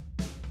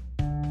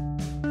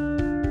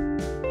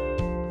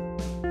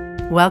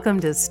Welcome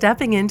to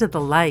Stepping Into the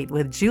Light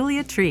with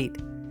Julia Treat,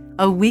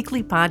 a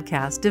weekly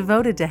podcast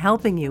devoted to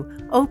helping you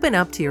open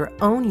up to your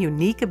own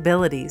unique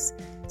abilities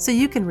so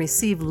you can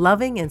receive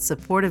loving and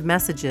supportive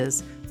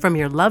messages from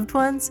your loved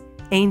ones,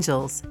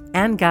 angels,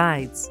 and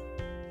guides.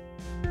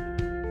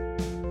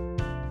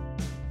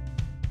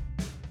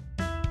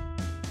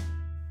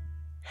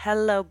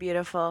 Hello,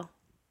 beautiful.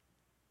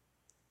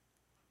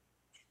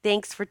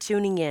 Thanks for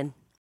tuning in.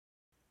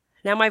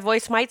 Now, my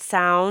voice might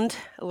sound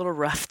a little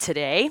rough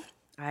today.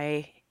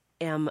 I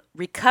am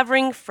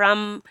recovering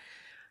from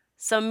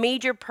some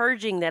major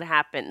purging that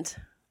happened.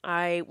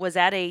 I was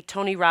at a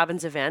Tony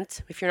Robbins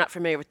event. If you're not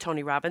familiar with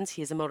Tony Robbins,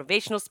 he is a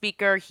motivational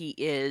speaker. He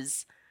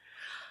is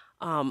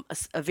a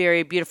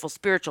very beautiful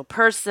spiritual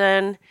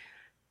person.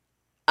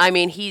 I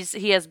mean,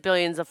 he has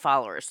billions of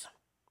followers.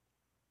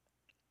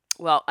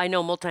 Well, I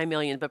know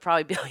multi-millions, but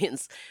probably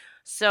billions.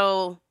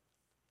 So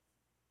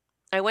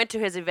I went to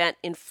his event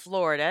in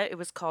Florida. It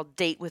was called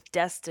Date with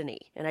Destiny.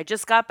 And I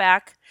just got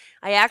back.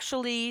 I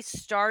actually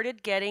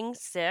started getting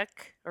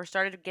sick or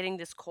started getting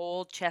this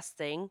cold chest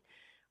thing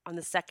on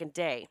the second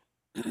day.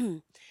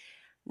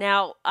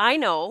 Now, I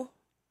know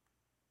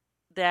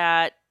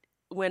that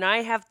when I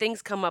have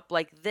things come up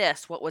like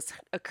this, what was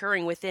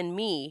occurring within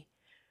me,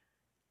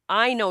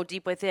 I know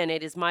deep within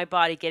it is my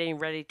body getting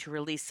ready to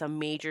release some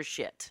major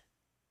shit.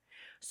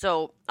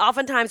 So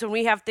oftentimes when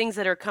we have things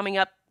that are coming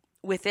up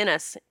within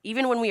us,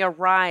 even when we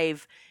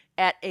arrive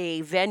at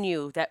a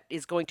venue that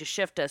is going to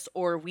shift us,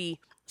 or we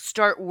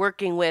start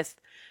working with,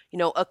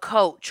 a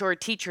coach or a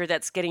teacher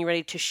that's getting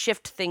ready to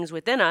shift things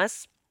within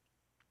us,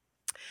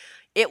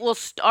 it will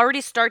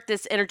already start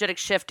this energetic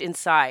shift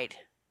inside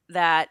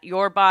that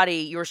your body,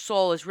 your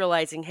soul is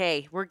realizing,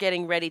 hey, we're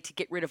getting ready to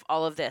get rid of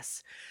all of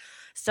this.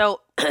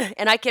 So,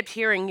 and I kept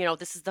hearing,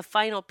 this is the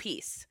final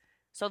piece.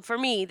 So for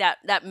me,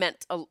 that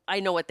meant, I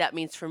know what that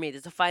means for me.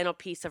 There's a final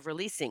piece of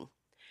releasing.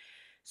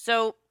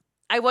 So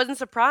I wasn't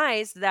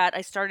surprised that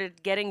I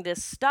started getting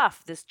this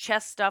stuff, this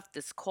chest stuff,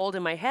 this cold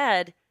in my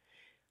head,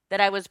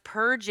 that I was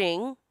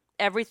purging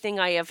everything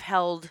I have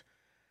held,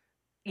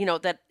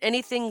 that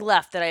anything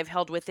left that I have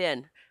held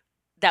within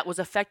that was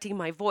affecting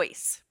my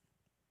voice.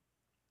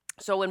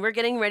 So when we're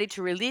getting ready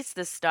to release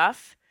this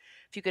stuff,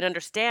 if you could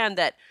understand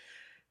that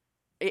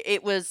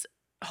it was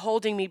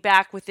holding me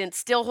back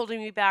still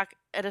holding me back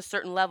at a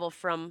certain level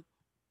from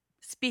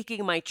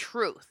speaking my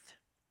truth.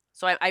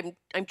 So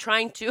I'm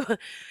trying to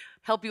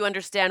help you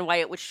understand why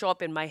it would show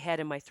up in my head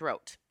and my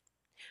throat.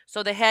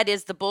 So the head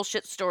is the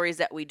bullshit stories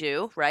that we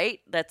do, right?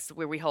 That's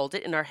where we hold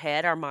it in our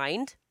head, our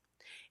mind.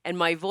 And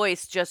my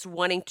voice just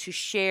wanting to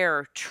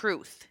share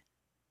truth.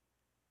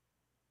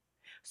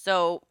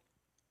 So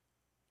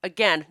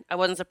again, I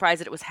wasn't surprised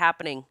that it was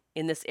happening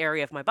in this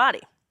area of my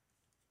body.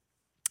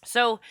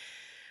 So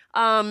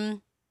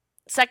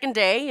second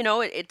day,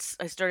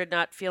 I started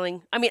not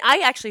feeling,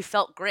 I actually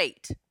felt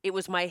great. It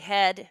was my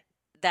head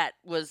that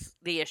was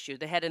the issue,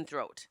 the head and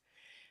throat.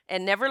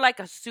 And never like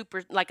a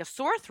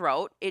sore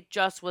throat. It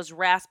just was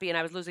raspy and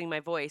I was losing my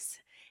voice.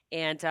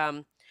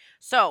 And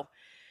so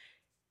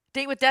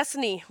Date with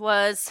Destiny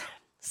was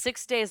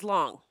 6 days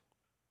long.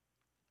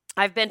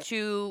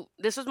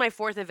 This was my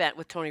fourth event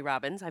with Tony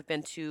Robbins. I've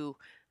been to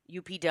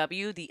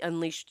UPW, the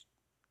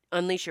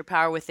Unleash Your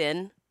Power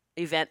Within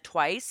event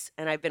twice,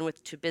 and I've been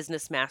to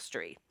Business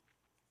Mastery.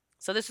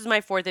 So this is my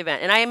fourth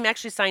event, and I am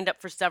actually signed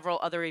up for several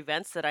other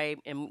events that I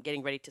am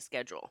getting ready to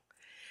schedule.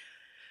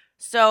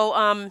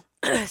 So,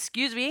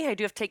 excuse me, I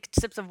do have to take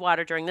sips of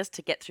water during this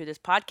to get through this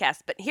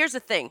podcast, but here's the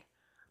thing.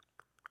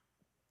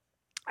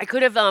 I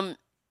could have,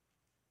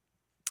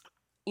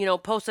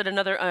 posted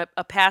another,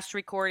 a past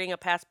recording, a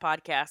past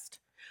podcast,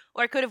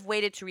 or I could have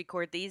waited to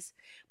record these,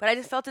 but I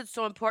just felt it's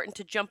so important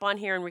to jump on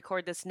here and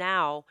record this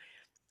now,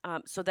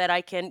 so that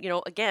I can,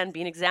 again, be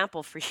an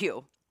example for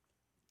you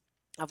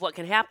of what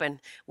can happen.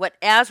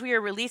 As we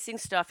are releasing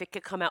stuff, it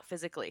could come out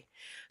physically.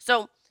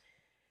 So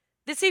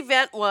this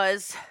event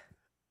was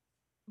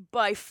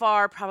by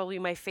far probably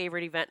my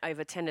favorite event I've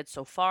attended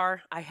so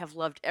far. I have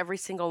loved every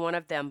single one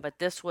of them, but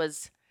this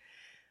was,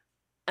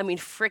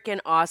 freaking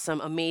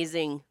awesome,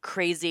 amazing,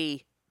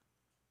 crazy,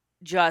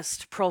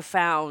 just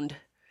profound.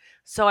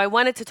 So I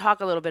wanted to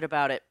talk a little bit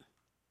about it.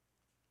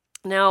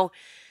 Now,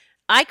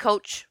 I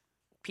coach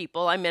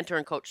people. I mentor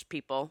and coach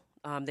people.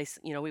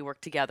 We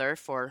work together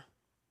for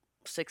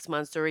 6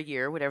 months or a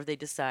year, whatever they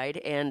decide.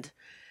 And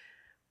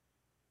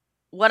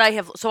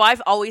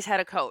I've always had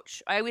a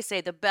coach. I always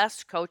say the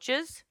best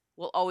coaches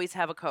will always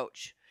have a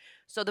coach.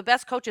 So the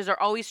best coaches are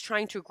always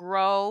trying to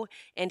grow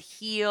and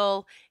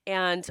heal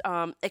and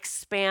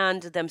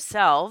expand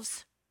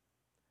themselves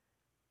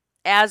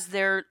as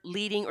they're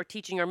leading or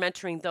teaching or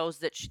mentoring those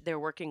that they're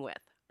working with.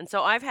 And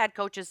so I've had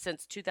coaches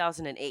since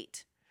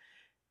 2008.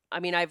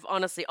 I've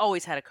honestly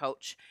always had a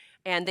coach,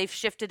 and they've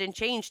shifted and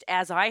changed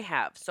as I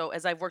have. So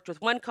as I've worked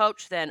with one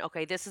coach, then,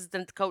 okay, this is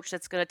the coach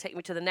that's going to take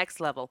me to the next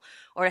level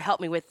or to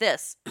help me with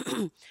this.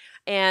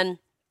 And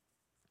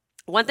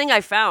one thing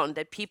I found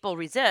that people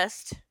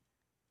resist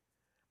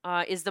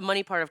is the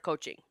money part of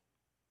coaching.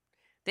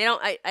 They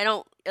don't, I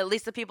don't, at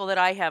least the people that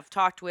I have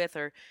talked with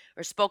or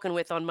spoken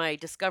with on my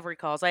discovery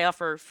calls, I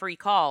offer free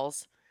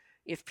calls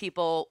if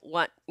people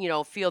want,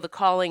 feel the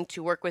calling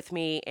to work with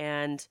me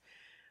and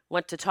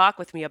want to talk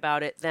with me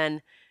about it,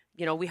 then,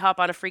 we hop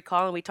on a free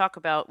call and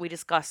we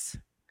discuss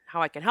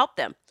how I can help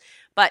them.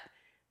 But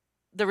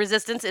the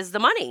resistance is the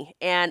money.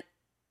 And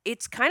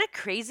it's kind of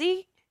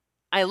crazy.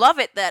 I love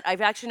it that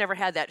I've actually never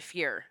had that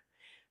fear.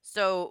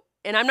 So,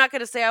 and I'm not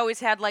going to say I always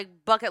had like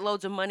bucket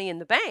loads of money in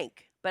the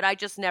bank, but I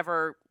just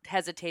never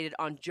hesitated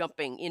on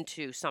jumping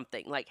into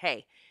something like,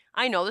 hey,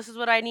 I know this is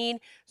what I need,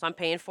 so I'm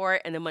paying for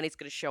it and the money's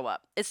going to show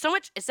up. It's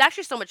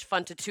actually so much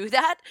fun to do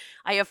that.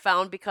 I have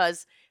found,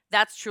 because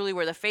that's truly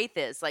where the faith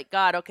is. Like,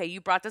 God, okay, you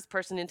brought this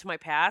person into my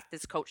path.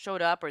 This coach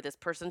showed up or this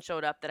person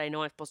showed up that I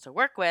know I'm supposed to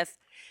work with.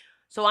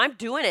 So I'm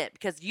doing it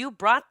because you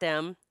brought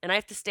them, and I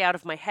have to stay out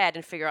of my head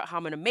and figure out how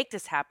I'm going to make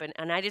this happen,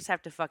 and I just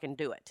have to fucking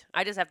do it.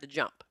 I just have to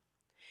jump.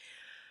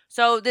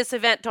 So this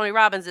event, Tony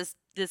Robbins,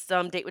 this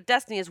Date with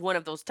Destiny, is one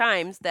of those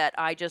times that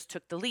I just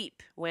took the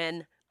leap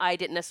when I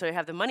didn't necessarily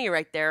have the money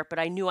right there, but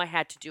I knew I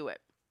had to do it.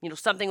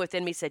 Something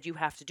within me said, you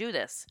have to do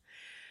this.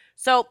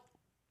 So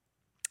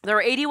there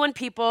were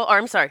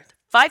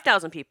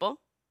 5,000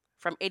 people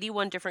from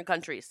 81 different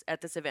countries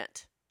at this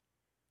event.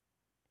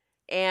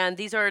 And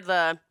these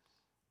are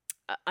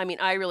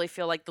I really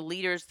feel like the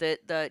leaders,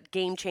 the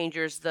game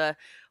changers, the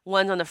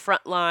ones on the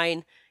front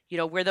line,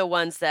 we're the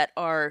ones that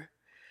are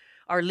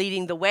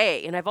leading the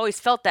way. And I've always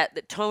felt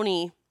that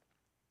Tony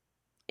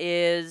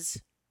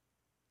is,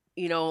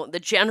 the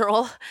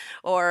general,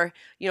 or,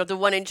 the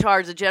one in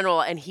charge, the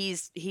general, and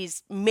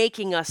he's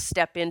making us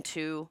step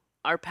into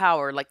our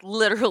power, like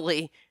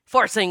literally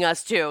forcing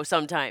us to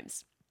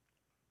sometimes.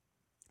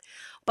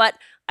 But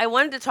I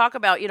wanted to talk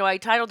about, I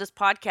titled this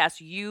podcast,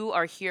 You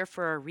Are Here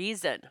for a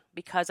Reason,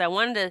 because I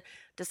wanted to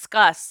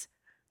discuss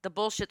the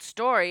bullshit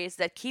stories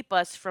that keep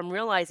us from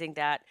realizing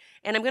that.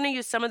 And I'm going to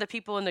use some of the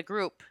people in the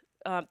group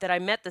that I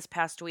met this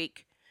past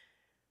week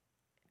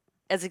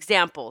as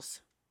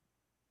examples,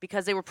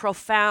 because they were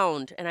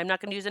profound. And I'm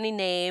not going to use any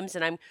names.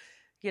 And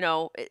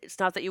it's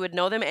not that you would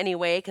know them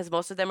anyway, because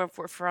most of them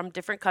are from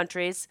different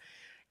countries.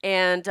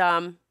 And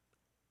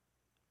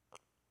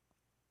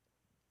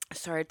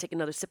sorry, I'd take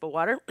another sip of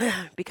water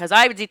because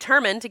I was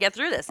determined to get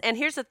through this. And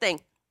here's the thing.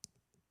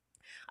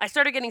 I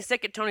started getting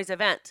sick at Tony's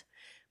event,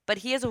 but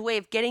he has a way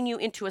of getting you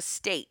into a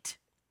state.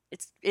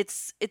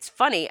 It's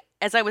funny.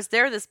 As I was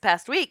there this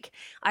past week,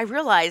 I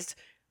realized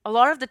a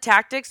lot of the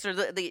tactics or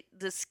the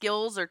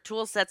skills or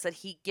tool sets that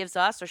he gives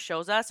us or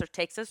shows us or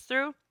takes us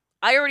through,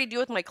 I already do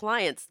with my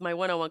clients, my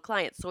one-on-one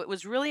clients. So it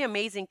was really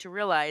amazing to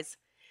realize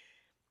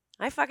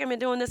I fucking been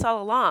doing this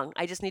all along.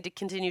 I just need to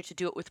continue to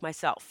do it with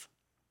myself.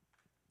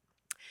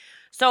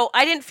 So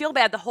I didn't feel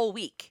bad the whole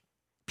week.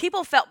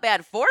 People felt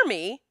bad for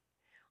me.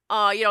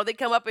 They'd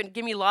come up and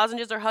give me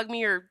lozenges or hug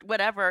me or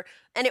whatever.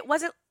 And it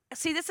wasn't,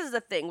 see, this is the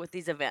thing with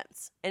these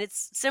events. And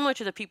it's similar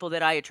to the people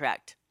that I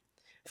attract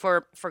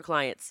for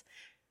clients.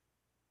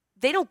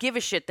 They don't give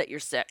a shit that you're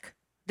sick.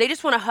 They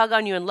just want to hug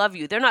on you and love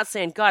you. They're not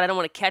saying, God, I don't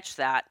want to catch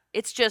that.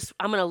 It's just,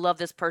 I'm going to love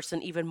this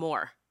person even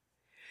more.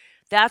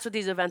 That's what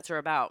these events are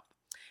about.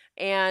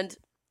 And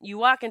you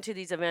walk into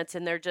these events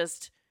and they're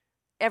just,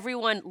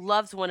 everyone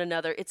loves one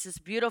another. It's this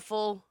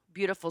beautiful,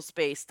 beautiful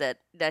space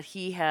that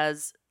he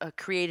has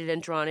created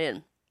and drawn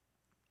in.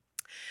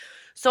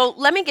 So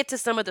let me get to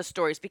some of the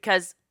stories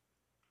because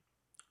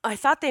I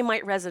thought they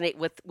might resonate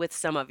with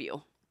some of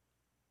you.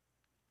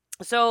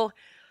 So,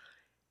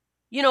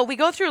 we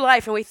go through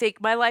life and we think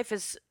my life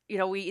is,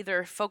 we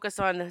either focus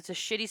on the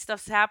shitty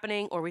stuff's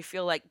happening, or we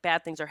feel like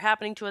bad things are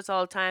happening to us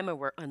all the time, or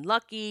we're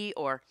unlucky,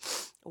 or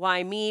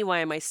why me? Why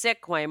am I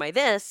sick? Why am I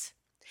this?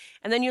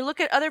 And then you look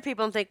at other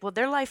people and think, well,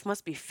 their life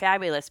must be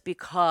fabulous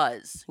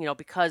because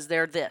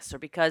they're this, or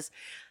because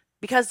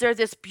they're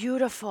this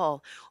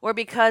beautiful, or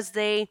because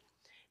they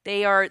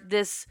are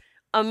this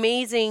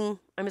amazing.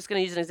 I'm just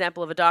going to use an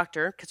example of a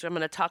doctor because I'm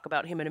going to talk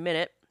about him in a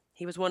minute.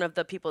 He was one of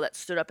the people that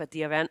stood up at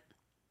the event.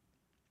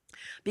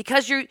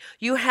 Because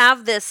you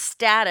have this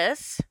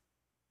status,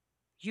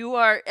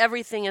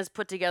 everything is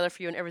put together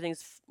for you and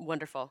everything's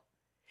wonderful.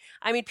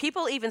 I mean,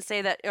 people even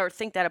say that or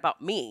think that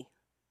about me.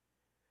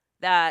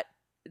 That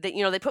they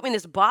put me in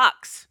this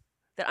box,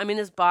 that I'm in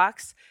this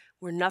box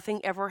where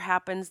nothing ever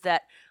happens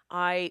that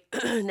I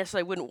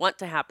necessarily wouldn't want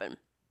to happen.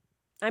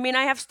 I mean,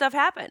 I have stuff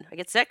happen. I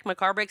get sick. My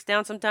car breaks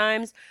down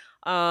sometimes.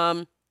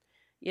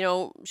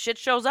 Shit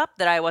shows up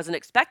that I wasn't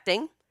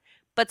expecting.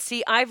 But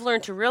see, I've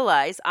learned to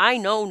realize, I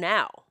know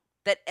now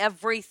that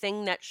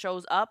everything that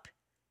shows up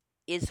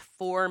is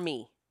for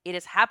me. It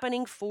is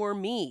happening for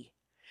me.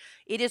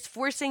 It is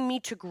forcing me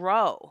to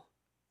grow.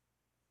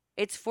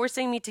 It's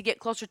forcing me to get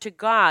closer to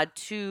God,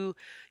 to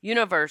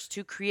universe,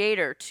 to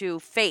creator,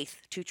 to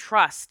faith, to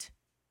trust.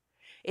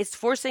 It's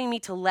forcing me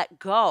to let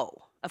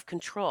go of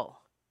control.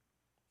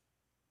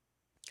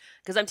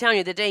 Because I'm telling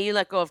you, the day you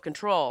let go of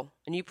control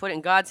and you put it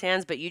in God's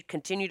hands, but you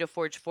continue to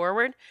forge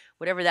forward,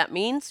 whatever that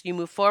means, you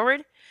move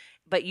forward,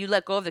 but you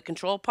let go of the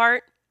control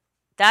part,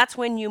 that's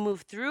when you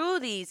move through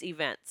these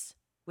events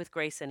with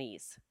grace and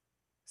ease.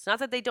 It's not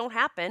that they don't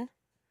happen.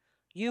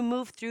 You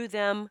move through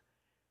them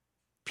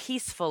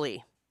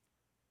peacefully.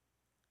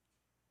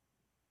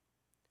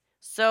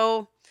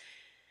 So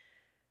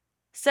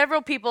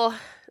several people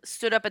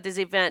stood up at this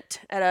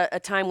event at a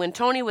time when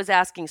Tony was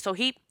asking. So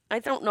I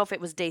don't know if it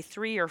was day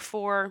 3 or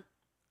 4,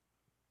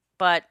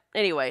 but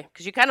anyway,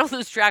 because you kind of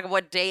lose track of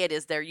what day it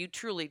is there. You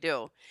truly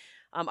do.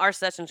 Our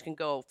sessions can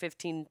go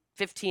 15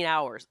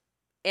 hours,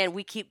 and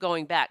we keep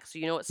going back. So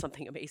it's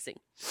something amazing.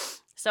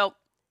 So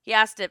he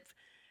asked if,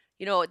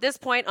 at this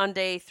point on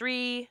day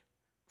 3,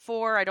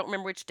 4, I don't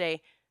remember which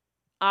day,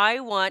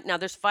 now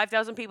there's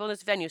 5,000 people in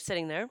this venue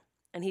sitting there.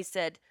 And he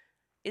said,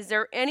 is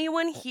there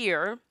anyone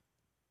here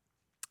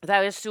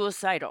that is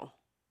suicidal?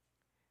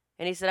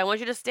 And he said, I want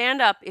you to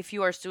stand up if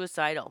you are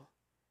suicidal.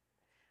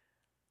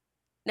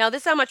 Now,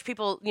 this is how much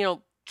people,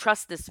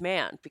 trust this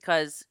man,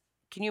 because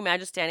can you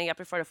imagine standing up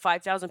in front of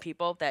 5,000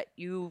 people that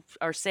you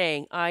are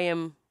saying, I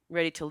am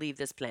ready to leave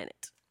this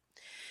planet?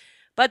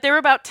 But there were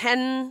about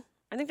 10,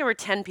 I think there were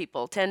 10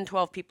 people, 10,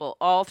 12 people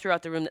all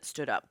throughout the room that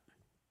stood up.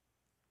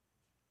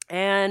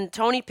 And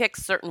Tony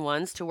picks certain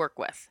ones to work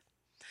with.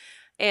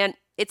 And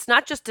it's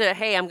not just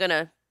hey, I'm going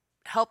to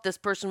help this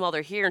person while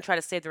they're here and try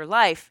to save their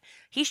life.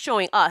 He's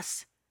showing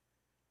us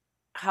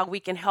how we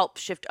can help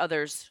shift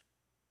others,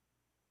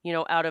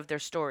 out of their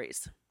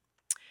stories.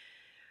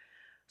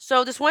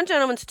 So this one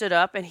gentleman stood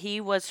up, and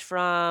he was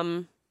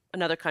from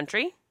another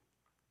country.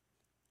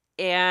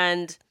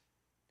 And,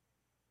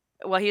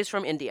 he was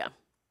from India.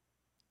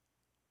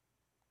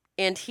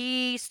 And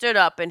he stood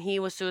up, and he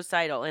was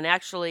suicidal. And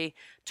actually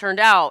turned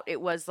out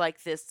it was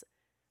like this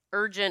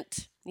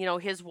urgent,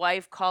 his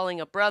wife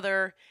calling a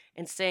brother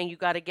and saying, you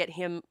got to get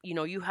him,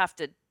 you have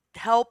to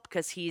help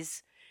because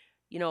he's,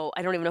 I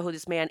don't even know who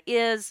this man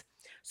is.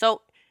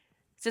 So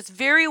it's this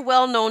very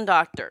well-known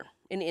doctor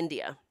in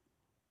India.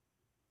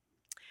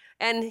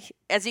 And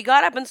as he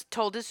got up and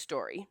told his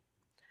story,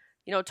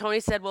 Tony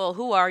said, well,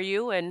 who are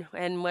you and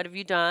what have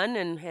you done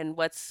and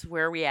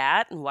where are we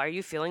at and why are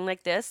you feeling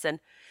like this? And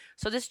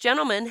so this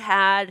gentleman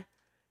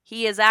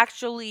he has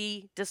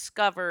actually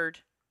discovered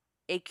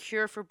a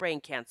cure for brain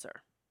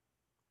cancer.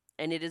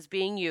 And it is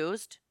being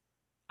used,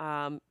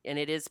 and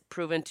it is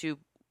proven to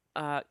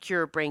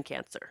cure brain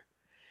cancer.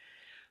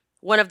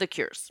 One of the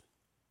cures.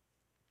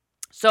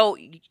 So,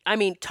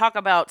 talk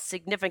about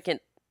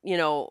significant,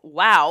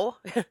 wow.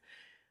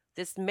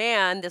 This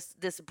man,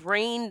 this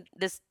brain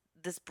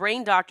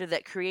doctor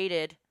that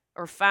created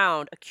or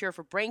found a cure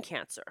for brain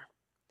cancer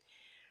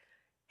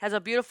has a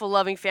beautiful,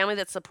 loving family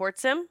that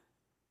supports him.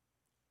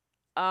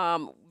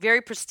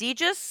 Very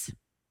prestigious,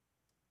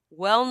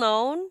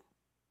 well-known,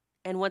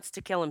 and wants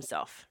to kill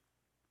himself.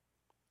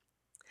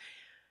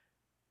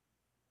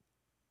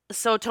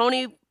 So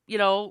Tony,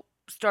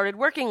 started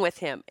working with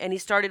him, and he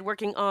started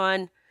working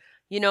on,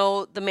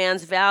 the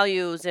man's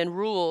values and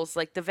rules,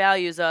 like the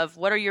values of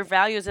what are your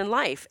values in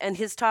life? And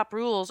his top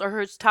rules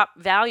or his top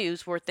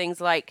values were things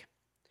like,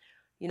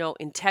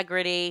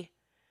 integrity.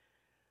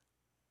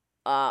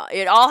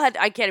 It all had,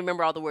 I can't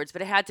remember all the words,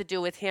 but it had to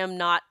do with him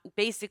not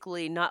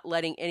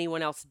letting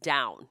anyone else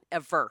down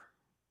ever.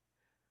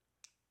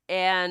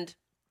 And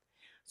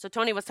so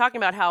Tony was talking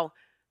about how,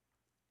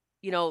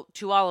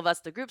 to all of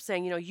us, the group,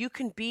 saying, you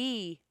can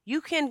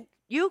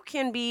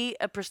be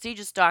a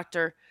prestigious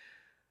doctor,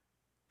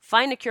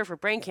 find a cure for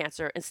brain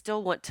cancer, and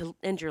still want to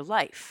end your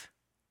life.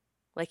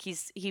 Like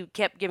he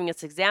kept giving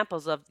us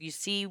examples of, you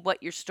see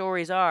what your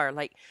stories are.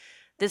 Like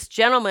this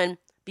gentleman,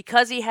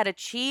 because he had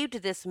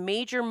achieved this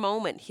major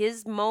moment,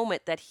 his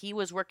moment that he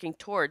was working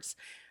towards,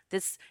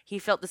 he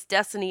felt this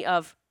destiny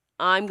of,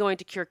 I'm going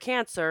to cure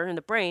cancer in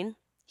the brain.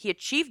 He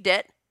achieved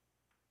it.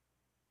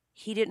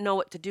 He didn't know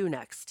what to do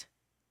next.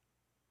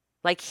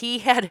 Like he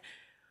had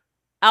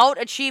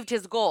out-achieved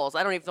his goals.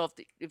 I don't even know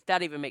if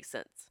that even makes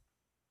sense.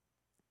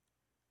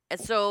 And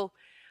so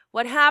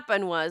what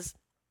happened was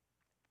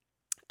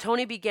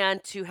Tony began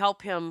to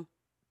help him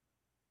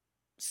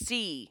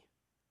see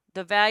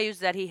the values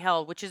that he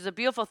held, which is a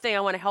beautiful thing. I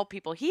want to help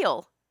people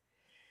heal.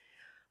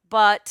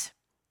 But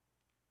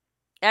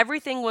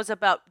everything was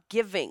about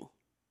giving.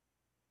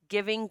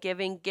 Giving,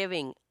 giving,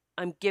 giving.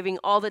 I'm giving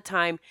all the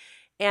time.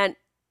 And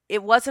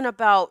it wasn't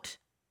about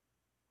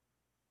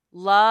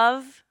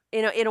love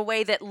in a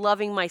way that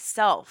loving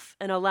myself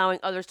and allowing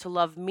others to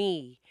love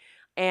me.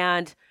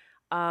 And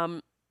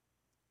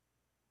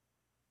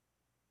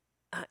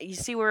you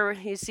see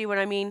what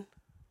I mean?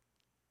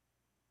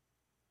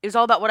 It was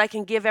all about what I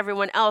can give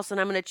everyone else, and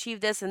I'm going to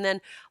achieve this. And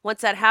then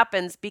once that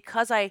happens,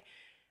 because I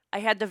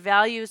had the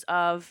values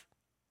of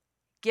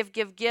give,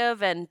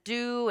 and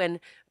do, and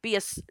be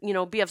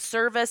of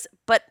service.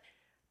 But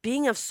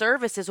being of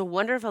service is a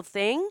wonderful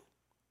thing.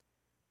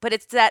 But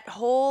it's that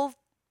whole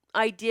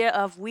idea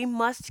of we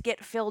must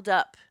get filled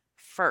up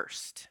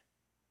first,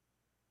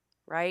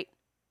 right?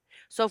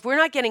 So if we're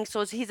not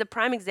so he's a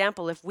prime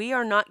example. If we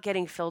are not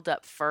getting filled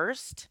up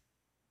first,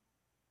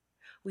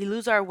 we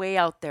lose our way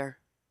out there.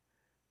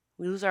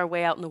 We lose our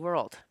way out in the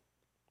world.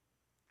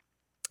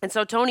 And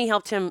so Tony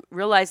helped him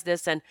realize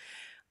this, and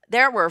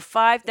there were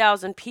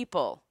 5,000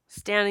 people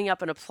standing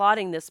up and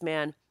applauding this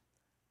man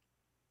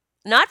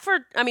Not for,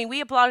 I mean,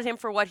 we applauded him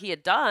for what he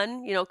had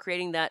done,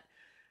 creating that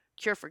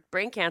cure for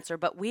brain cancer,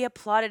 but we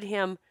applauded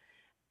him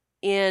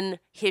in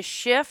his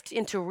shift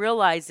into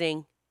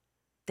realizing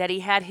that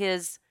he had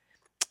his,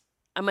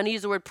 I'm going to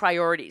use the word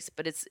priorities,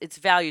 but it's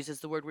values is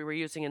the word we were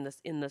using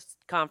in this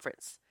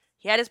conference.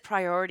 He had his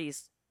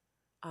priorities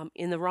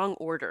in the wrong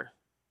order.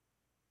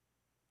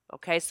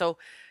 Okay, so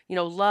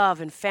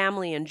love and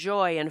family and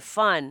joy and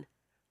fun.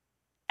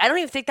 I don't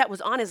even think that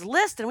was on his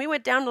list, and we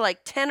went down to like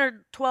 10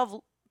 or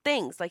 12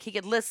 things. Like he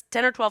could list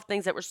 10 or 12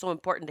 things that were so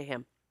important to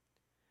him,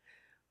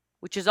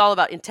 which is all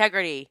about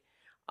integrity,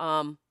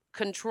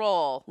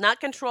 control, not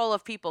control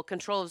of people,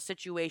 control of the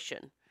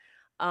situation.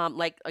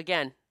 Like,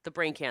 again, the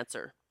brain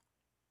cancer.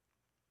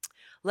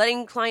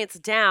 Letting clients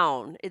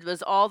down. It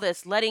was all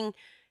this letting,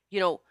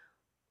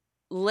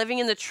 living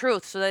in the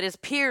truth so that his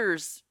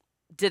peers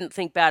didn't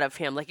think bad of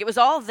him. Like, it was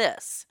all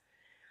this.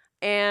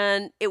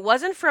 And it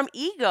wasn't from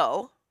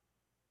ego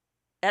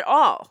at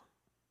all.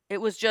 It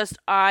was just,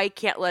 I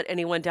can't let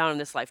anyone down in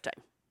this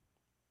lifetime.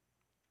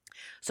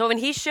 So when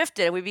he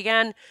shifted and we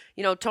began,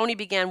 Tony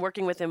began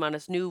working with him on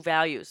his new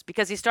values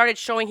because he started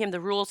showing him the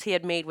rules he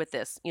had made with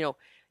this.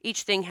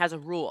 Each thing has a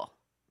rule.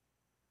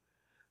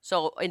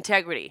 So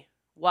integrity.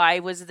 Why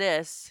was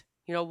this?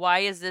 Why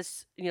is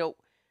this?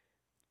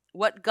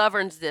 What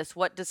governs this?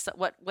 What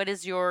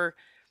are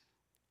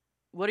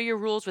your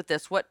rules with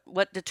this?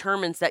 What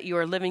determines that you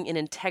are living in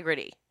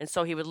integrity? And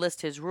so he would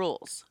list his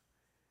rules.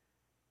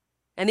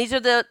 And these are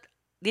the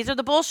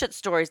bullshit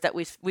stories that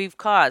we've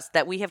caused,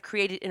 that we have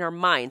created in our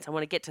minds. I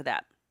want to get to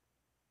that.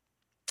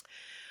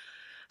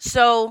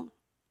 So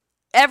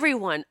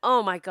everyone,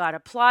 oh my God,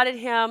 applauded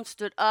him,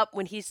 stood up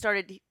when he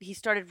started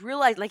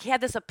realizing, like, he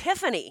had this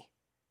epiphany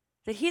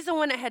that he's the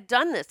one that had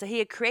done this, that he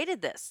had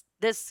created this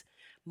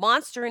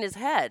monster in his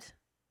head,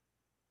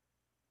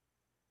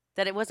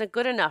 that it wasn't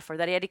good enough, or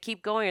that he had to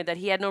keep going, or that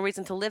he had no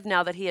reason to live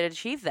now that he had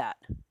achieved that.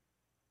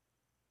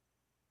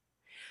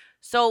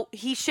 So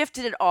he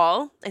shifted it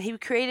all, and he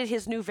created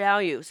his new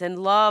values and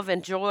love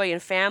and joy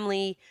and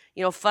family,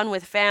 fun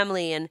with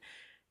family. And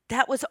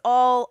that was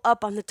all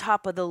up on the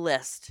top of the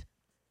list.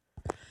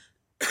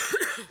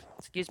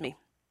 Excuse me.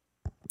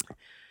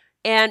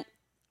 And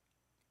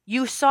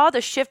you saw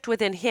the shift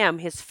within him,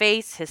 his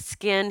face, his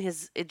skin,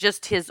 his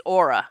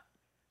aura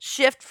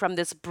shift from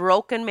this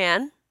broken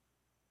man,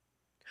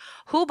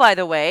 who, by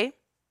the way,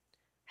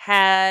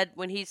 here's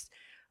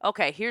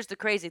the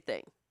crazy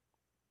thing.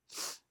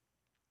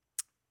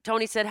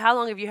 Tony said, how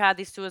long have you had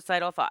these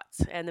suicidal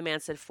thoughts? And the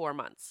man said, 4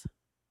 months.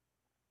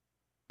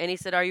 And he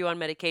said, are you on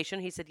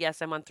medication? He said,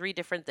 yes, I'm on 3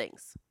 different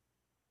things.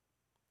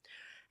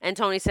 And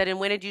Tony said, and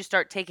when did you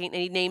start taking,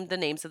 and he named the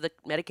names of the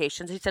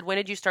medications. He said, when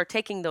did you start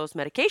taking those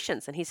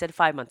medications? And he said,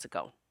 5 months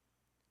ago.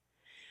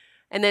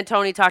 And then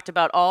Tony talked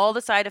about all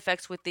the side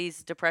effects with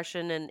these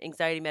depression and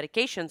anxiety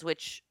medications,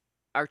 which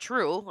are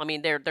true. I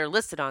mean, they're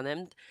listed on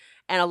them.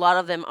 And a lot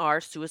of them are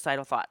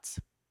suicidal thoughts.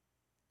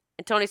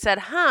 And Tony said,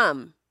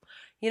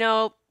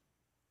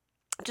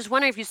 just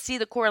wondering if you see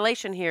the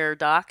correlation here,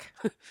 Doc.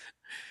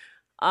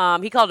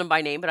 He called him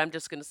by name, but I'm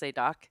just going to say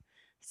Doc. He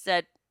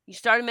said, you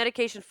started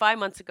medication 5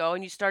 months ago,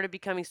 and you started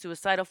becoming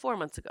suicidal 4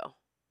 months ago.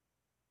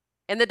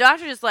 And the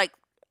doctor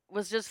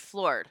was just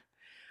floored.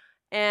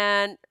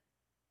 And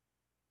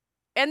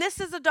this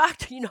is a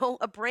doctor,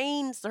 a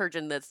brain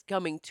surgeon that's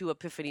coming to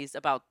epiphanies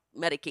about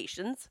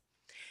medications.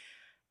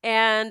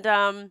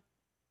 And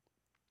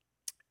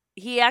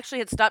he actually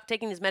had stopped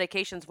taking his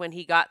medications when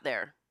he got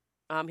there.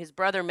 His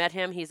brother met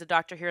him. He's a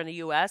doctor here in the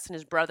U.S., and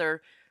his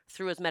brother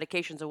threw his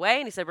medications away,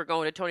 and he said, we're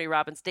going to Tony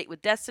Robbins' Date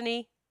with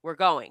Destiny. We're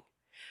going.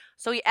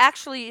 So he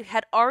actually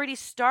had already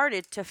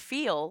started to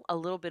feel a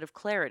little bit of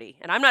clarity.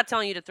 And I'm not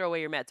telling you to throw away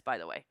your meds, by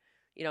the way.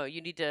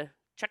 You need to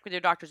check with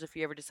your doctors if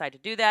you ever decide to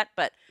do that.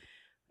 But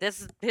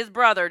his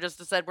brother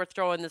just said, we're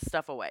throwing this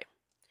stuff away.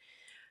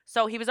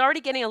 So he was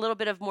already getting a little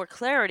bit of more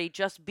clarity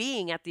just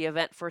being at the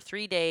event for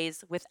 3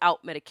 days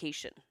without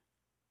medication.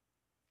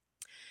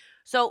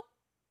 So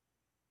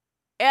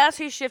as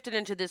he shifted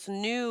into this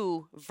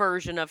new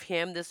version of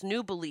him, this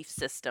new belief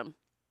system,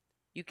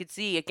 you could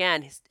see,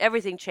 again,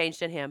 everything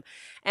changed in him.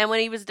 And when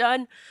he was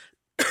done,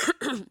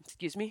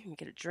 excuse me, let me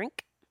get a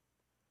drink.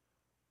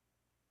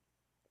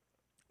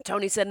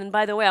 Tony said, and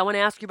by the way, I want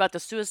to ask you about the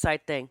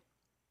suicide thing.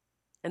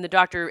 And the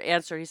doctor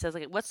answered, he says,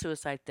 what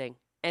suicide thing?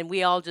 And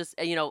we all just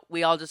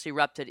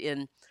erupted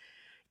in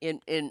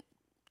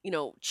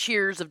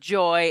cheers of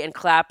joy and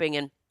clapping.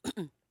 And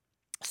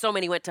so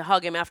many went to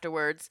hug him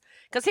afterwards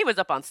because he was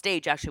up on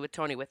stage actually with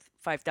Tony with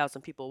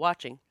 5,000 people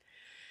watching.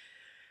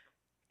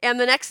 And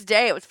the next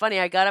day, it was funny,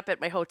 I got up at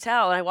my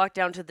hotel and I walked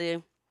down to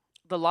the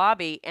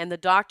lobby, and the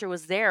doctor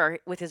was there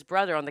with his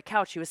brother on the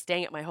couch. He was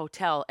staying at my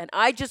hotel, and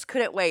I just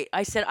couldn't wait.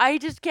 I said, I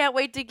just can't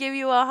wait to give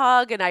you a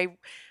hug. And I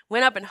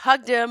went up and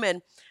hugged him,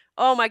 and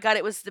oh my God,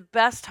 it was the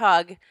best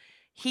hug.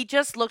 He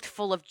just looked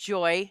full of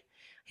joy.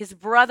 His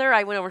brother,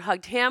 I went over and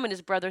hugged him, and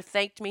his brother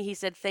thanked me. He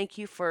said, thank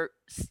you for,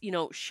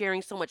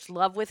 sharing so much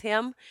love with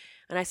him.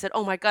 And I said,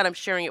 oh my God, I'm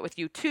sharing it with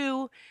you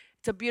too.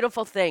 It's a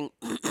beautiful thing.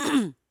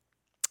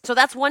 So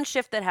that's one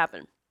shift that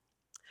happened.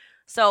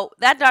 So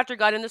that doctor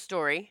got in the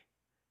story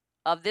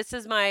of this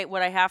is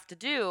what I have to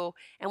do.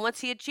 And once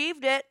he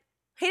achieved it,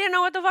 he didn't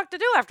know what the fuck to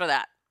do after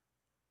that.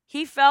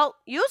 He felt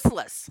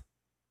useless.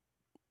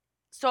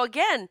 So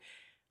again,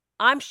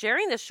 I'm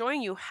sharing this,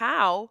 showing you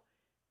how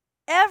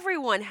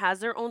everyone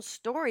has their own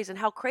stories and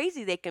how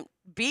crazy they can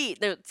be.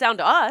 They sound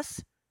to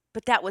us,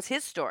 but that was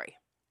his story.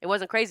 It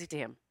wasn't crazy to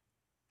him.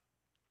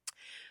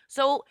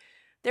 So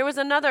there was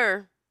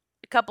another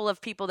couple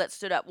of people that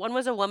stood up. One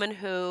was a woman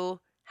who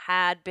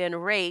had been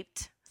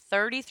raped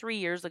 33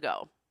 years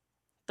ago.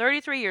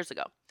 33 years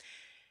ago.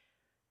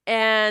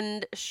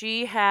 And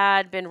she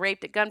had been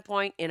raped at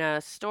gunpoint in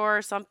a store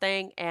or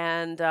something.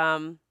 And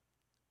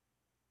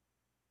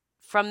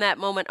from that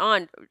moment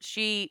on,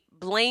 she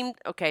blamed,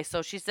 okay,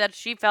 so she said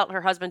she felt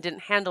her husband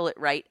didn't handle it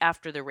right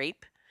after the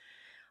rape.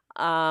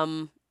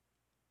 I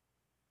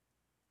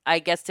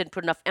guess didn't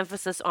put enough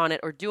emphasis on it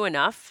or do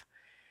enough.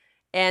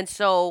 And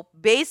so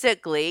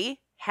basically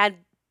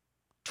had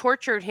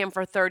tortured him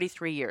for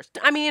 33 years.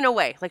 I mean, in a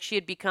way, like she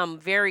had become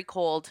very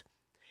cold,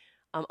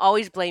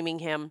 always blaming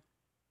him.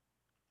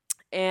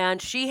 And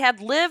she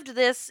had lived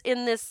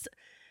in this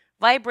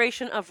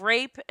vibration of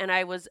rape, and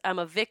I'm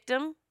a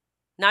victim,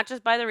 not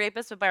just by the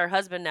rapist, but by her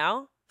husband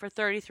now, for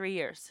 33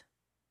 years.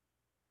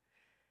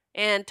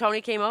 And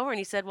Tony came over and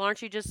he said, well,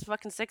 aren't you just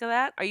fucking sick of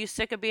that? Are you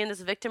sick of being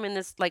this victim in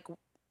this, like,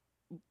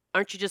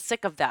 aren't you just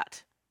sick of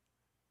that?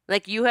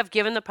 Like, you have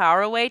given the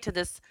power away to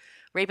this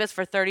rapist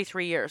for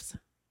 33 years.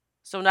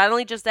 So not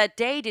only just that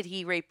day did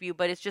he rape you,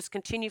 but it's just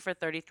continued for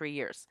 33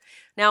 years.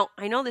 Now,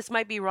 I know this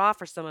might be raw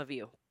for some of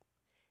you.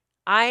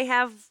 I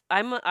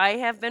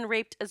have been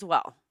raped as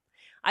well.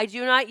 I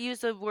do not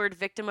use the word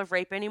victim of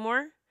rape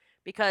anymore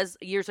because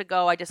years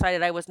ago I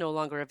decided I was no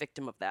longer a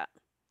victim of that.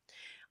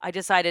 I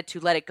decided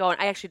to let it go,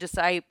 and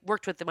I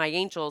worked with my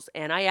angels,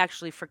 and I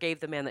actually forgave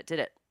the man that did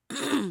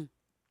it.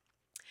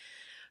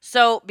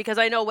 So, because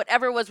I know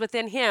whatever was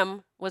within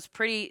him was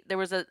there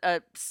was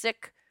a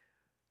sick,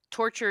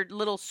 tortured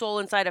little soul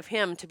inside of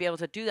him to be able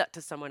to do that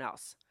to someone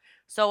else.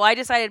 So I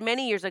decided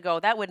many years ago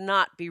that would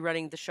not be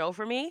running the show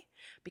for me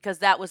because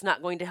that was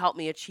not going to help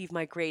me achieve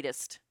my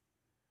greatest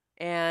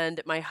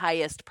and my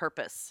highest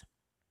purpose.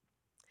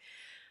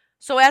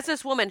 So as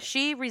this woman,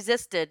 she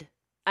resisted.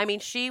 I mean,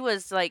 she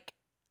was like,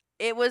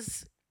 it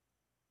was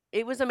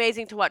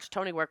amazing to watch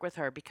Tony work with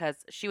her because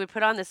she would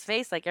put on this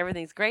face like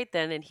everything's great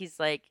then, and he's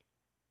like,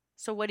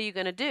 so what are you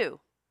going to do?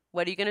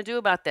 What are you going to do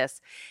about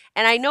this?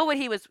 And I know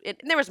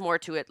there was more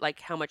to it, like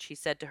how much he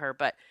said to her,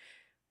 but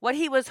what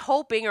he was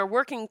hoping or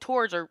working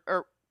towards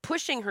or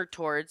pushing her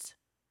towards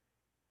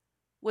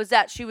was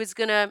that she was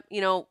going to,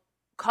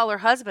 call her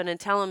husband and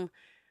tell him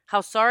how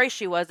sorry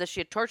she was that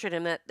she had tortured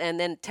him, and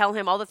then tell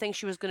him all the things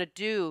she was going to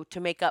do to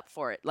make up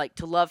for it, like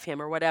to love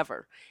him or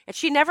whatever. And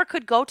she never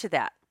could go to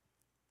that.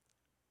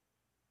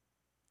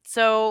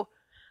 So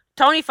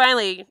Tony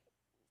finally,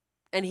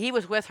 and he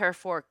was with her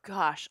for,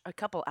 a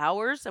couple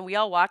hours, and we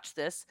all watched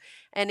this,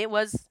 and it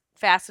was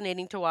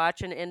fascinating to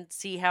watch and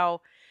see how,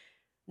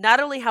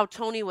 not only how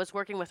Tony was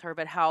working with her,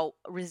 but how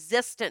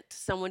resistant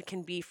someone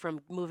can be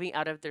from moving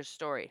out of their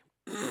story.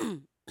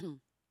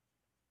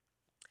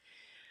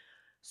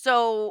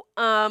 So,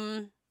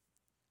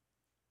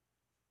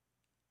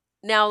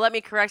 now let me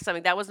correct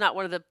something. That was not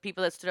one of the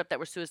people that stood up that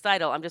were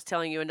suicidal. I'm just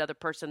telling you another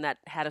person that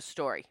had a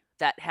story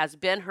that has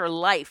been her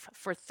life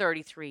for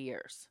 33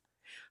 years.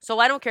 So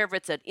I don't care if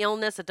it's an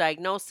illness, a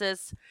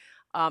diagnosis,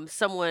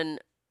 someone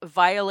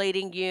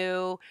violating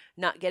you,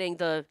 not getting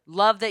the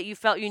love that you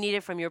felt you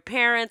needed from your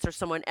parents or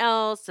someone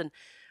else,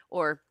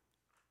 or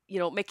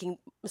making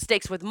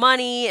mistakes with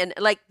money, and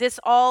like this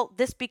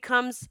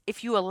becomes,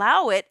 if you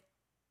allow it,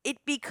 it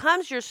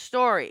becomes your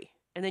story,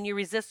 and then you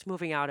resist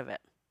moving out of it.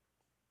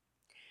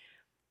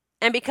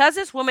 And because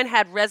this woman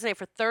had resonated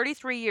for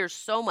 33 years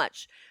so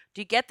much,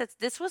 do you get that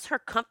this was her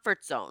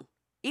comfort zone?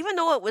 Even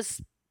though it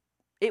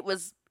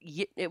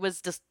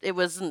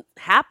wasn't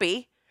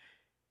happy.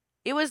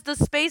 It was the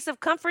space of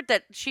comfort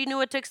that she knew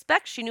what to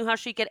expect. She knew how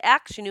she could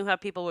act. She knew how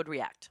people would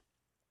react.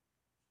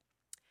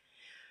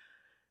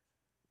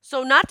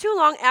 So not too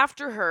long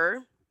after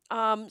her,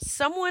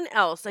 someone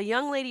else, a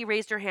young lady,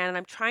 raised her hand, and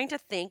I'm trying to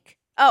think.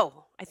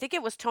 Oh, I think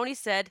it was Tony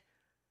said,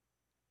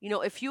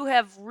 if you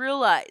have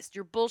realized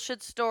your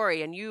bullshit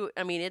story and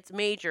it's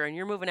major and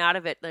you're moving out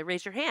of it,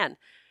 raise your hand.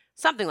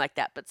 Something like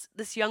that. But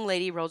this young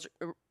lady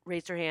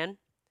raised her hand,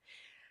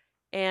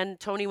 and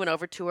Tony went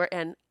over to her,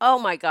 and oh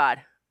my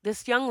God,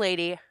 this young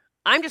lady,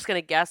 I'm just going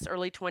to guess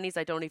early 20s,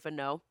 I don't even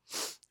know.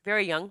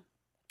 Very young,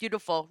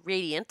 beautiful,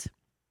 radiant.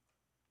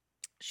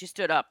 She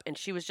stood up, and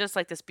she was just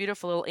like this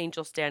beautiful little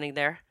angel standing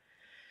there.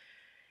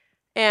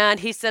 And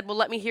he said, well,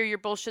 let me hear your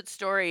bullshit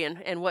story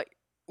and what,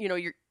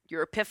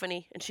 your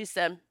epiphany. And she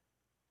said,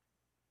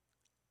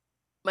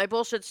 my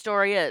bullshit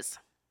story is,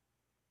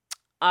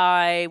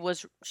 I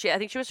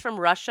think she was from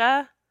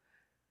Russia.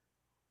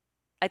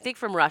 I think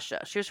from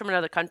Russia. She was from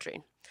another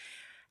country.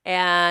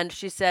 And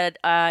she said,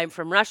 I'm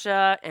from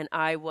Russia, and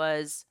I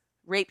was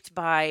raped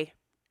by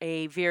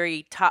a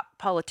very top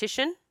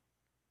politician.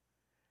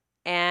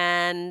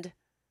 And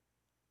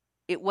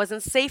it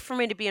wasn't safe for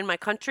me to be in my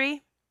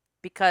country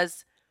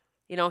because,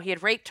 he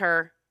had raped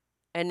her,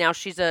 and now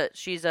she's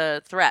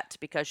a threat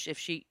because if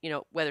she,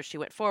 whether she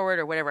went forward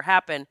or whatever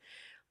happened,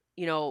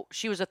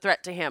 she was a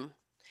threat to him.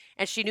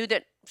 And she knew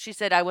that, she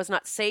said, I was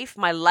not safe.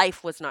 My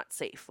life was not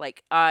safe.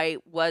 Like, I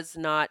was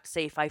not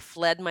safe. I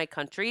fled my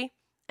country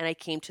and I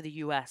came to the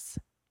US.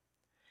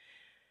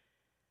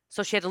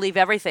 So she had to leave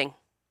everything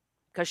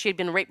because she had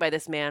been raped by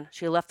this man.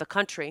 She left the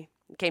country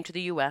and came to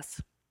the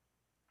US.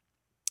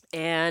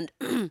 And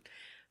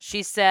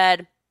she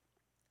said,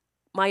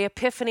 my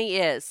epiphany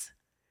is,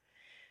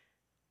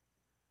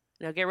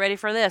 now get ready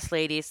for this,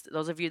 ladies,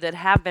 those of you that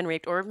have been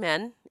raped, or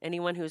men,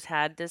 anyone who's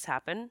had this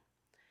happen.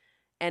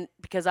 And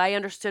because I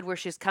understood where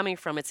she's coming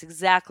from, it's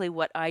exactly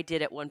what I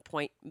did at one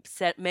point,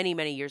 said many,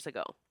 many years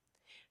ago.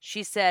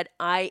 She said,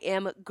 I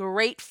am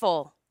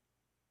grateful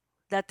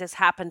that this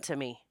happened to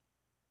me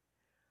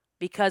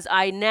because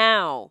I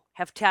now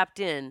have tapped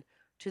in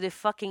to the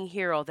fucking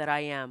hero that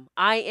I am.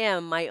 I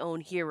am my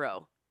own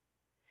hero.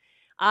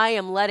 I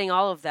am letting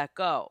all of that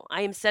go.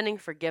 I am sending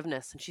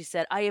forgiveness. And she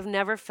said, I have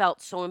never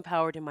felt so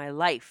empowered in my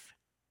life.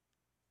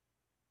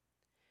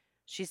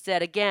 She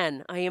said,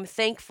 again, I am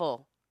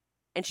thankful.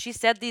 And she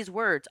said these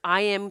words,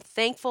 I am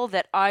thankful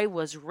that I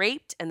was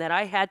raped and that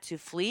I had to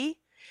flee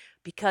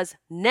because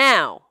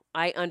now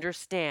I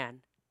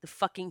understand the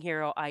fucking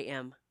hero I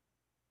am.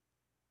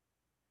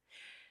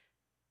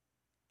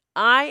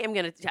 I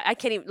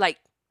can't even,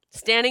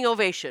 standing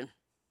ovation.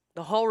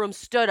 The whole room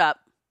stood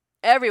up.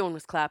 Everyone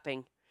was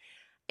clapping.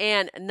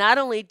 And not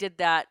only did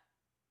that,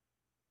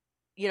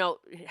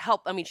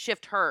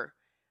 shift her,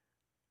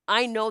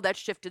 I know that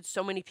shifted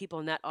so many people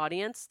in that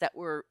audience that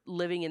were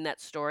living in that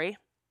story.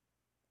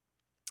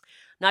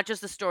 Not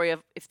just the story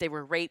of if they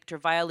were raped or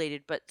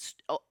violated, but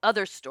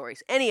other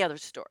stories, any other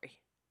story.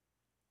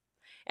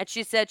 And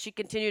she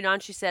continued on,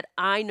 she said,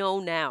 I know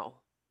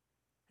now.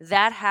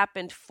 That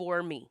happened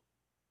for me.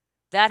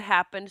 That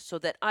happened so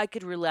that I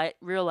could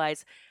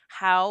realize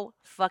how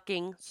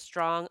fucking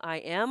strong I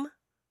am.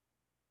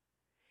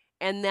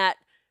 And that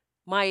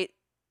my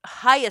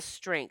highest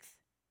strength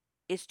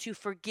is to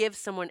forgive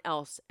someone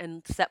else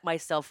and set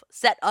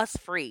us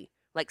free.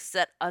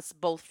 Set us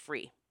both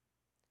free.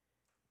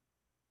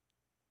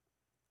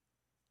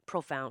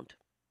 Profound.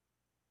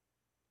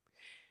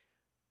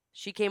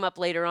 She came up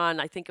later on,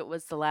 I think it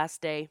was the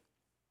last day.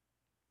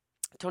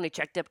 Tony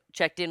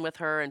checked in with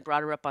her and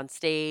brought her up on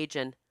stage,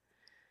 and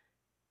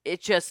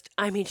it just,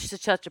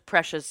 she's such a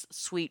precious,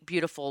 sweet,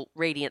 beautiful,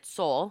 radiant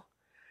soul.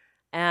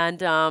 And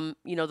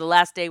the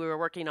last day we were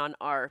working on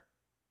our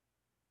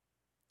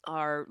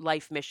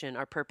life mission,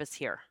 our purpose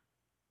here.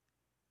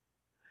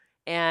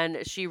 And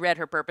she read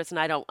her purpose, and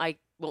I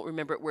won't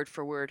remember it word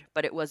for word,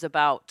 but it was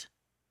about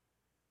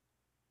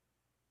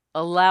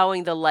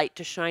allowing the light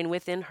to shine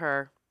within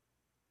her,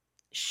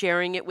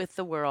 sharing it with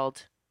the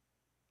world.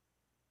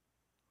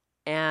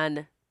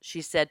 And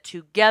she said,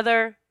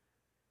 together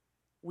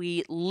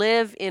we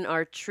live in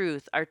our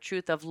truth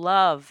of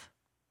love,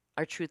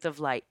 our truth of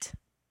light.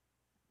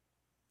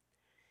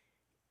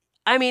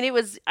 I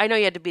know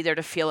you had to be there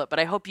to feel it, but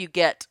I hope you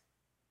get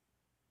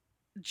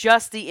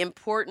just the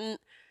important,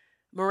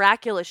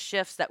 miraculous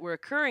shifts that were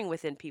occurring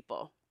within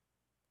people.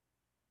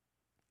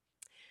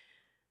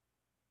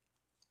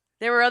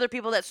 There were other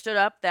people that stood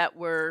up that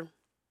were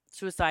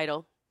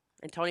suicidal,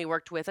 and Tony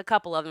worked with a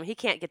couple of them. He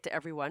can't get to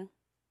everyone.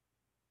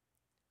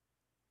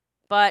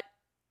 But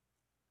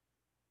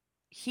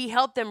he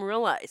helped them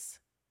realize,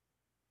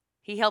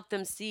 he helped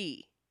them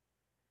see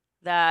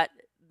that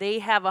they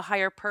have a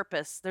higher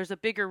purpose. There's a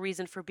bigger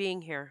reason for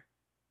being here.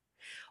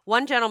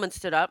 One gentleman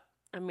stood up.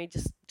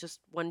 Just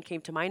one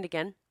came to mind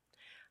again.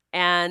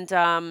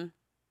 And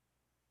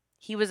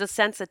he was a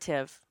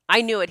sensitive.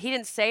 I knew it. He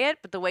didn't say it,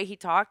 but the way he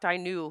talked, I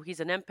knew he's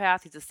an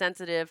empath. He's a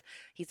sensitive.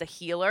 He's a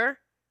healer,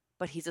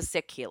 but he's a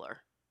sick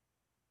healer.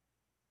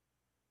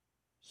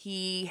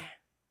 He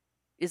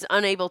was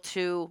unable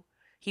to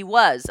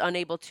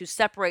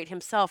separate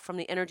himself from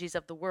the energies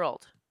of the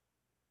world.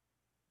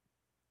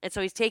 And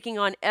so he's taking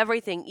on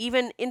everything,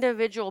 even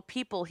individual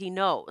people he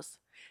knows.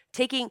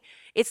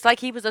 It's like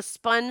he was a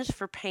sponge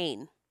for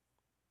pain.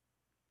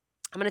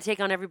 I'm going to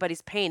take on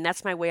everybody's pain.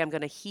 That's my way I'm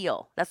going to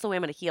heal. That's the way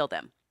I'm going to heal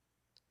them.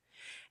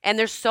 And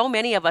there's so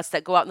many of us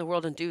that go out in the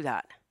world and do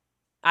that.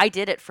 I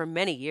did it for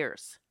many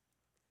years.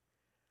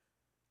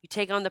 You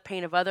take on the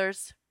pain of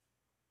others,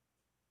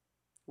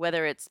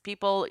 whether it's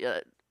people,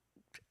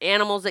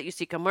 animals that you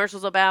see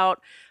commercials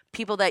about,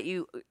 people that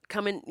you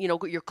come in,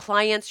 your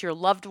clients, your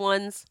loved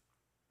ones,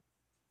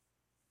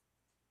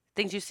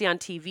 things you see on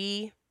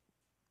TV.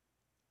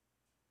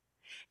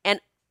 And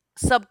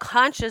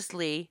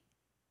subconsciously,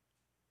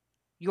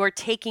 you're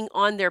taking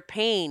on their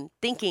pain,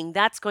 thinking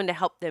that's going to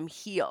help them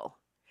heal.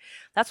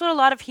 That's what a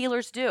lot of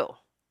healers do.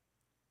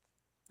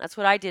 That's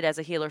what I did as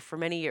a healer for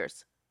many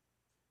years,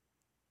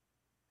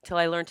 till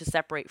I learned to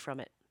separate from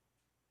it.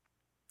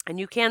 And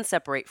you can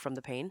separate from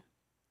the pain.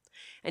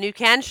 And you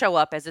can show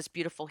up as this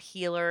beautiful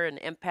healer and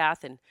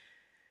empath and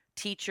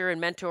teacher and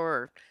mentor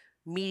or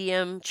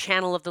medium,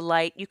 channel of the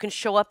light. You can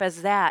show up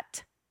as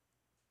that.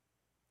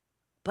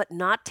 but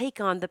not take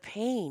on the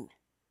pain.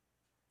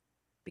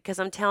 Because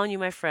I'm telling you,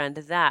 my friend,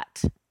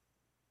 that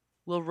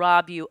will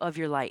rob you of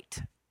your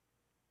light.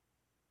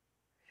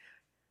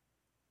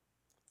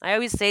 I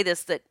always say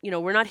this, that,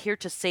 we're not here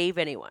to save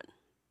anyone.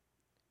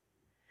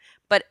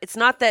 But it's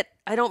not that,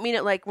 I don't mean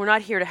it like we're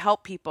not here to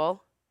help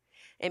people.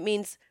 It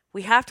means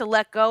we have to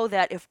let go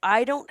that if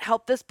I don't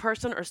help this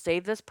person or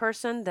save this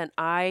person, then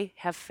I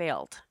have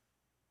failed.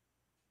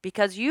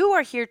 Because you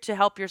are here to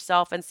help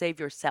yourself and save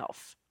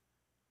yourself.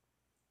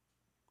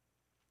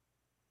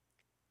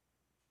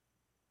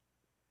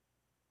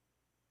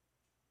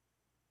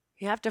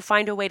 You have to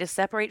find a way to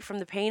separate from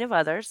the pain of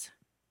others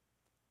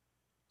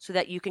so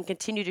that you can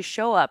continue to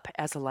show up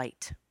as a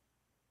light.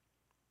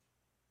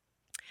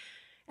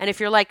 And if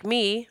you're like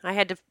me, I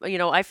had to,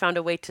 I found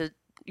a way to,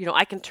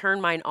 I can turn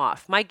mine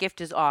off. My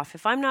gift is off.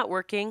 If I'm not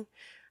working,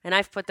 and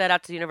I've put that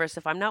out to the universe,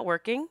 if I'm not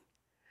working,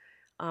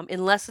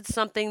 unless it's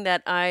something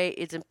that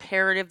it's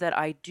imperative that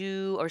I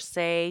do or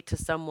say to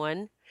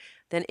someone,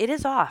 then it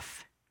is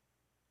off.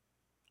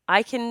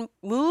 I can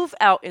move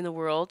out in the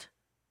world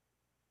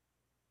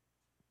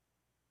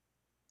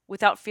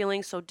without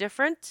feeling so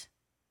different,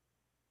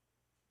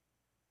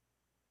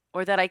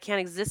 or that I can't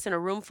exist in a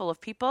room full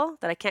of people,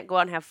 that I can't go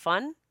out and have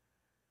fun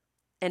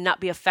and not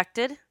be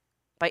affected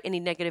by any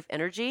negative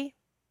energy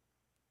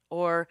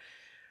or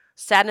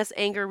sadness,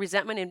 anger,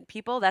 resentment in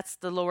people. That's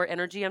the lower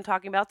energy I'm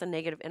talking about, the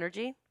negative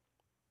energy.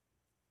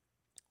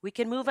 We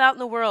can move out in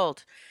the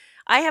world.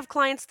 I have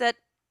clients that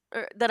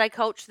I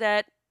coach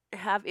that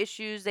have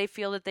issues. They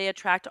feel that they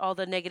attract all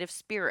the negative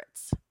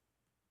spirits.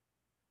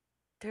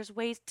 There's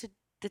ways to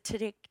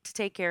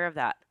take care of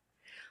that.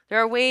 There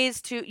are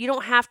ways to, you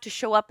don't have to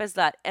show up as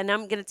that. And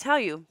I'm going to tell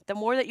you, the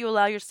more that you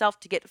allow yourself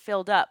to get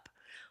filled up,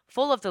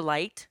 full of the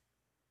light,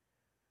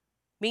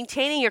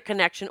 maintaining your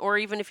connection, or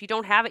even if you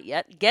don't have it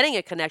yet, getting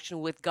a connection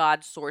with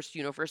God, source,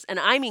 universe, and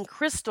I mean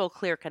crystal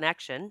clear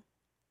connection,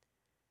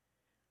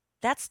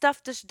 that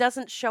stuff just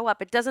doesn't show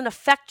up. It doesn't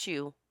affect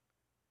you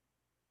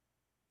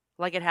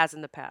like it has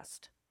in the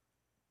past.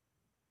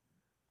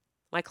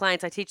 My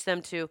clients, I teach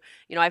them to,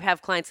 I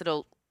have clients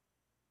that'll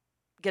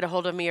get a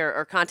hold of me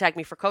or contact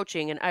me for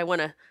coaching, and I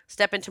want to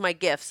step into my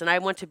gifts, and I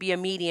want to be a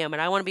medium,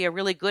 and I want to be a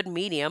really good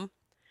medium.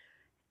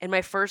 And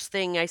my first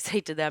thing I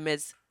say to them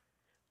is,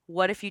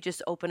 what if you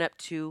just open up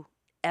to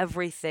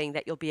everything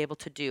that you'll be able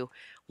to do?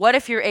 What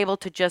if you're able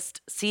to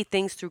just see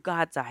things through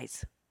God's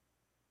eyes?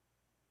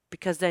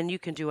 Because then you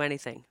can do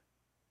anything.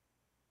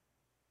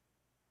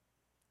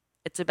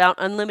 It's about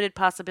unlimited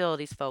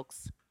possibilities,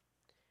 folks.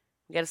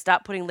 We got to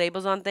stop putting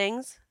labels on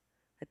things,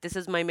 that this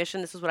is my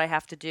mission, this is what I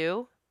have to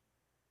do.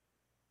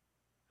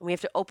 And we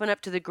have to open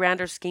up to the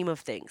grander scheme of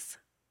things.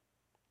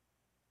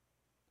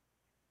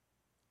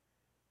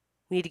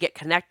 We need to get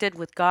connected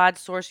with God,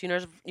 source,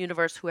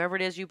 universe, whoever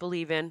it is you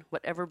believe in,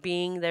 whatever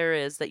being there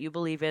is that you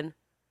believe in,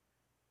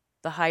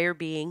 the higher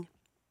being.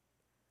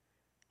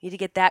 You need to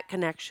get that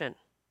connection.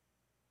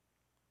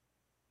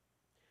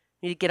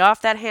 You need to get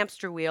off that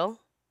hamster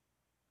wheel,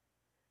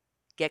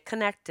 get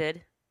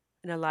connected,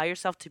 and allow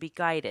yourself to be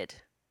guided.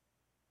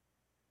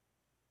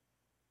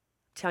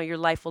 Tell your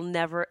life will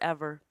never,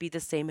 ever be the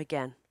same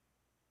again.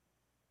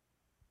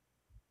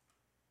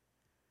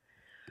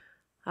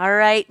 All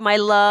right, my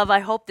love, I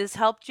hope this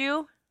helped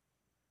you.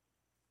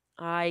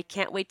 I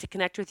can't wait to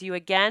connect with you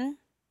again.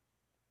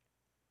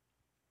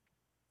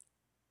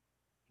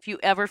 If you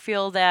ever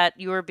feel that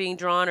you are being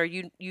drawn, or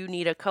you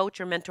need a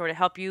coach or mentor to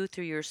help you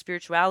through your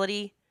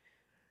spirituality,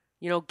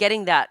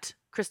 getting that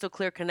crystal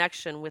clear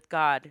connection with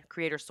God,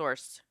 creator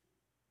source,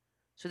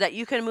 so that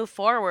you can move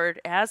forward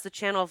as the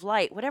channel of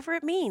light, whatever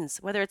it means,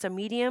 whether it's a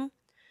medium,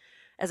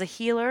 as a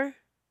healer,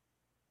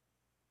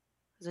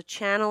 as a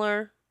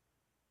channeler,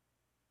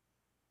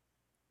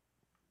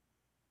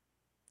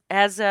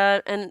 as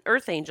an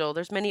earth angel.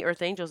 There's many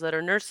earth angels that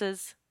are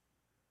nurses,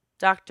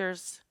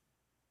 doctors,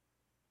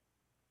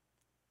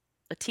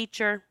 a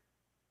teacher.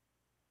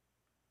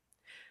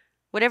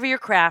 Whatever your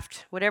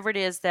craft, whatever it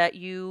is that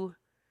you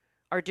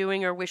are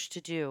doing or wish to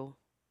do,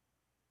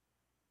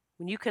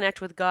 when you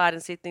connect with God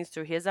and see things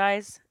through His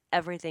eyes,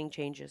 everything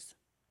changes.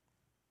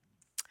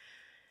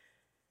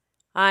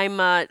 I'm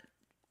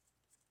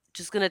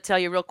just going to tell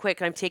you real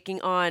quick, I'm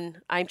changing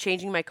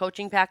my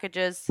coaching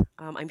packages.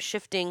 I'm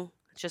shifting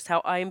just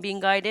how I am being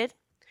guided.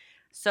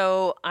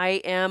 So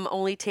I am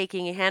only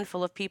taking a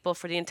handful of people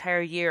for the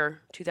entire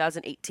year,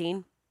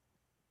 2018.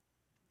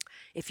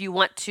 If you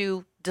want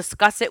to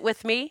discuss it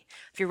with me,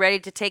 if you're ready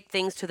to take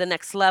things to the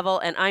next level,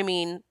 and I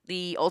mean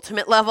the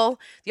ultimate level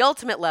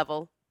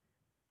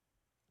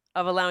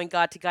of allowing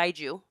God to guide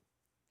you.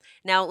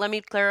 Now, let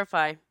me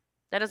clarify.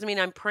 That doesn't mean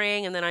I'm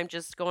praying and then I'm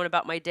just going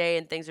about my day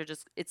and things are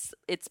just,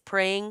 it's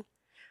praying,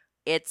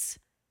 it's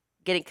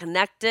getting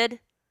connected,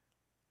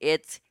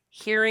 it's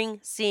hearing,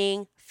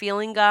 seeing,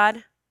 feeling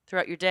God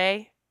throughout your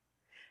day.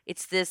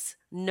 It's this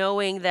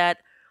knowing that,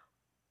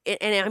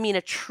 and I mean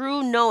a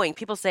true knowing.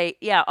 People say,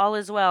 yeah, all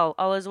is well,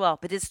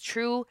 but it's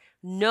true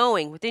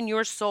knowing within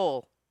your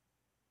soul.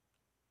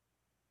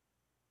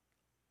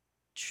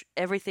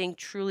 Everything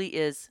truly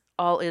is,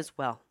 all is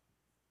well.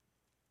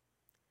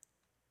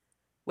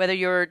 Whether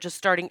you're just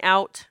starting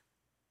out,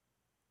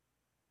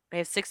 I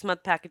have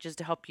 6-month packages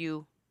to help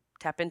you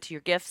tap into your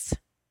gifts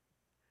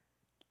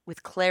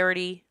with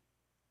clarity,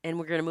 and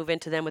we're going to move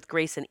into them with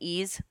grace and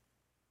ease.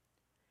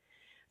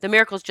 The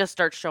miracles just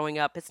start showing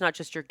up. It's not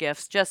just your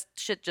gifts.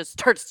 Shit just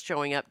starts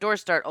showing up.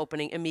 Doors start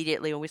opening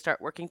immediately when we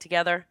start working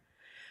together.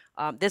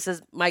 This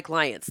is my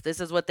clients. This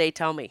is what they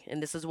tell me,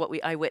 and this is what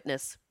I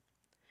witness.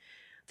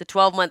 The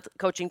 12-month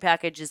coaching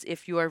package is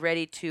if you are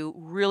ready to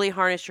really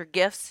harness your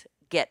gifts,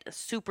 get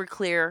super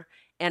clear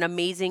and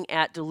amazing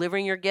at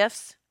delivering your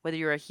gifts, whether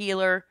you're a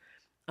healer,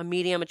 a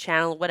medium, a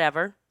channel,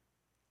 whatever,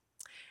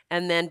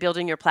 and then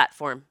building your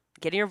platform,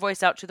 getting your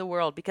voice out to the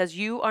world because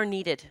you are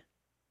needed.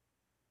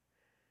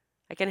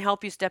 I can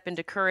help you step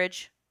into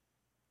courage,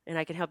 and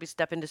I can help you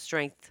step into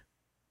strength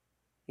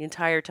the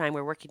entire time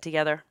we're working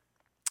together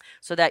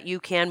so that you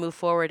can move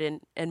forward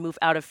and move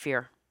out of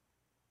fear.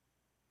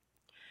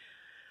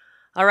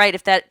 All right,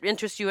 if that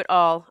interests you at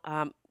all,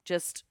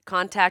 just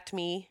contact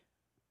me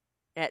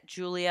at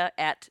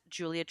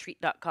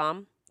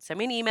julia@juliatreat.com. Send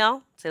me an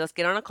email. Say, let's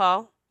get on a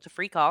call. It's a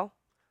free call.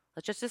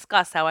 Let's just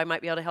discuss how I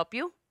might be able to help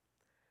you.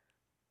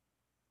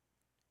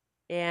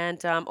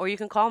 And or you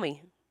can call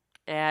me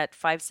at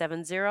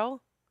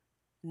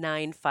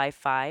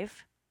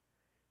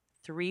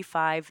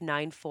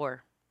 570-955-3594.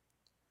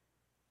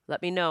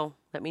 Let me know.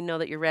 Let me know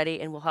that you're ready,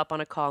 and we'll hop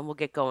on a call and we'll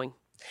get going.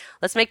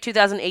 Let's make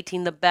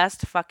 2018 the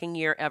best fucking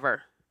year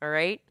ever. All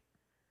right?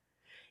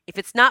 If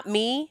it's not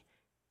me,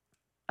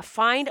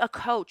 find a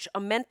coach, a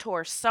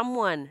mentor,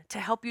 someone to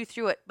help you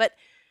through it. But,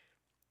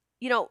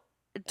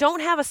 don't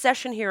have a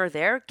session here or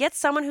there. Get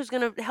someone who's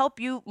going to help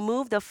you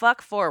move the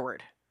fuck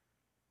forward.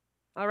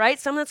 All right?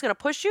 Someone that's going to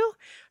push you,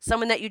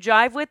 someone that you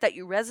jive with, that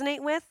you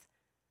resonate with.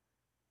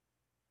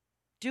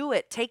 Do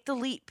it. Take the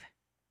leap.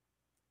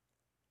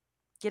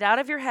 Get out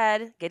of your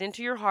head, get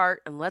into your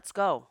heart, and let's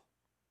go.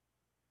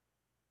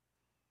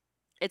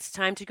 It's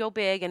time to go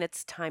big, and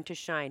it's time to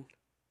shine.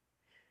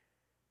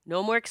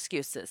 No more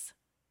excuses.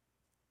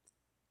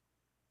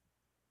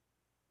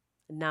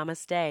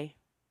 Namaste.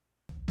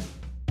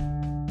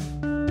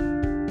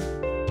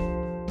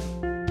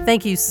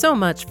 Thank you so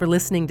much for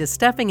listening to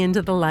Stepping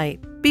into the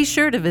Light. Be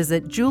sure to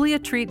visit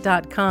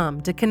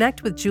juliatreat.com to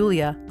connect with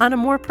Julia on a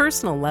more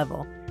personal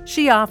level.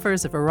 She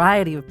offers a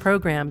variety of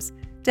programs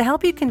to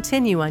help you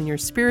continue on your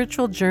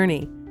spiritual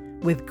journey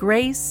with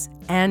grace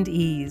and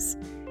ease,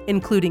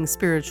 including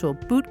Spiritual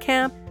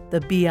Bootcamp, the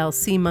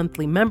BLC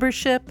monthly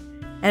membership,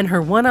 and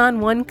her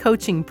one-on-one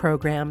coaching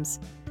programs.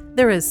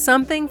 There is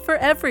something for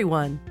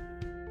everyone.